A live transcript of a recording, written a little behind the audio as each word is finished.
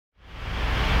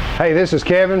Hey, this is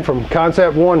Kevin from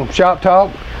Concept One Shop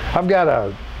Talk. I've got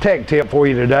a tech tip for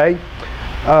you today.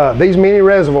 These mini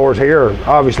reservoirs here are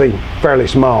obviously fairly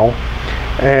small,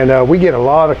 and we get a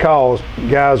lot of calls.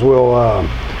 Guys will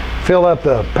fill up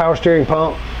the power steering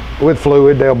pump with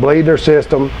fluid. They'll bleed their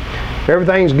system.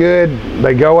 Everything's good.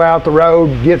 They go out the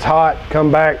road, gets hot,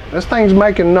 come back. This thing's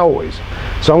making noise.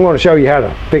 So I'm going to show you how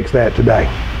to fix that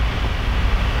today.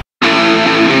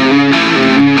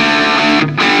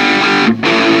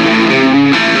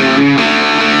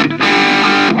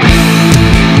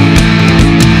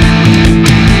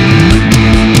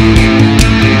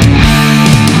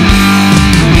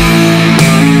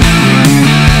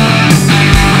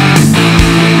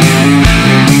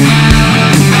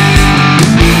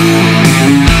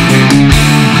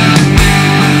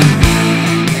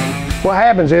 What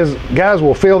happens is guys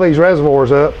will fill these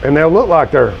reservoirs up and they'll look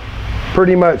like they're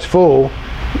pretty much full.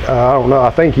 I don't know, I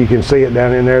think you can see it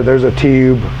down in there. There's a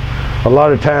tube. A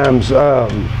lot of times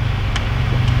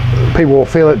people will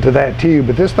fill it to that tube,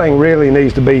 but this thing really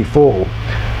needs to be full.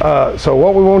 So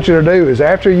what we want you to do is,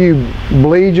 after you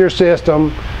bleed your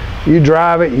system, you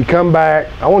drive it, you come back,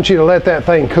 I want you to let that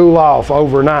thing cool off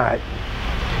overnight.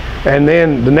 And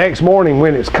then the next morning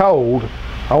when it's cold,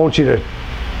 I want you to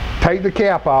take the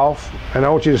cap off and I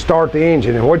want you to start the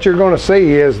engine, and what you're going to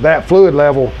see is that fluid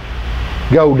level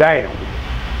go down.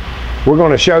 We're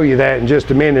going to show you that in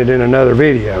just a minute in another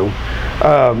video.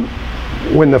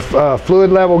 When the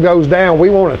fluid level goes down, we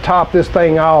want to top this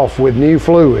thing off with new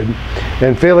fluid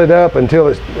and fill it up until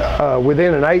it's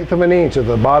within 1/8 of an inch of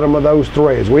the bottom of those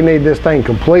threads. We need this thing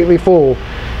completely full,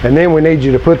 and then we need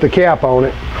you to put the cap on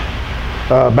it,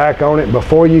 back on it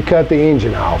before you cut the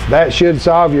engine off. That should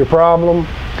solve your problem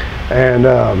and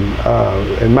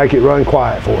make it run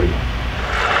quiet for you.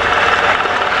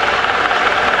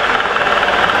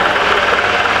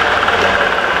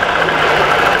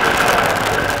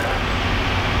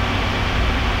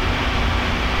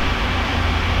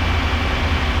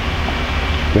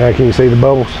 Now can you see the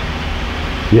bubbles?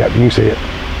 Yep, you can see it.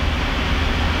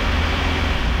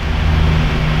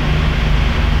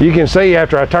 You can see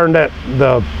after I turned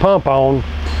the pump on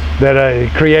that it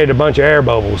created a bunch of air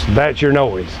bubbles. That's your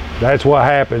noise. That's what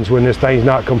happens when this thing's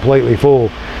not completely full.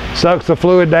 Sucks the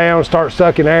fluid down, starts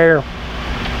sucking air,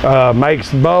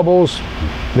 makes bubbles,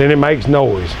 then it makes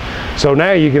noise. So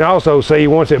now you can also see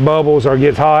once it bubbles or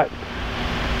gets hot,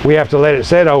 we have to let it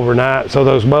set overnight so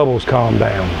those bubbles calm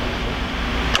down.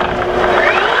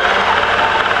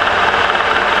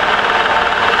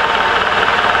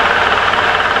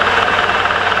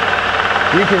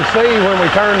 You can see when we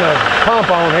turn the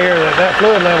pump on here that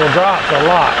fluid level drops a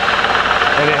lot,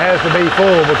 and it has to be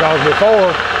full, because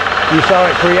before you saw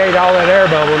it create all that air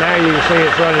bubble. Now you can see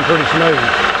it's running pretty smooth.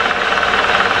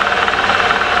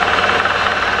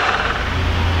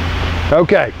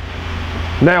 Okay,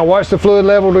 now watch the fluid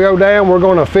level to go down. We're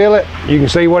going to fill it. You can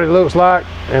see what it looks like,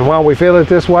 and while we fill it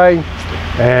this way,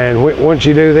 and once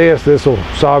you do this, this will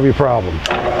solve your problem.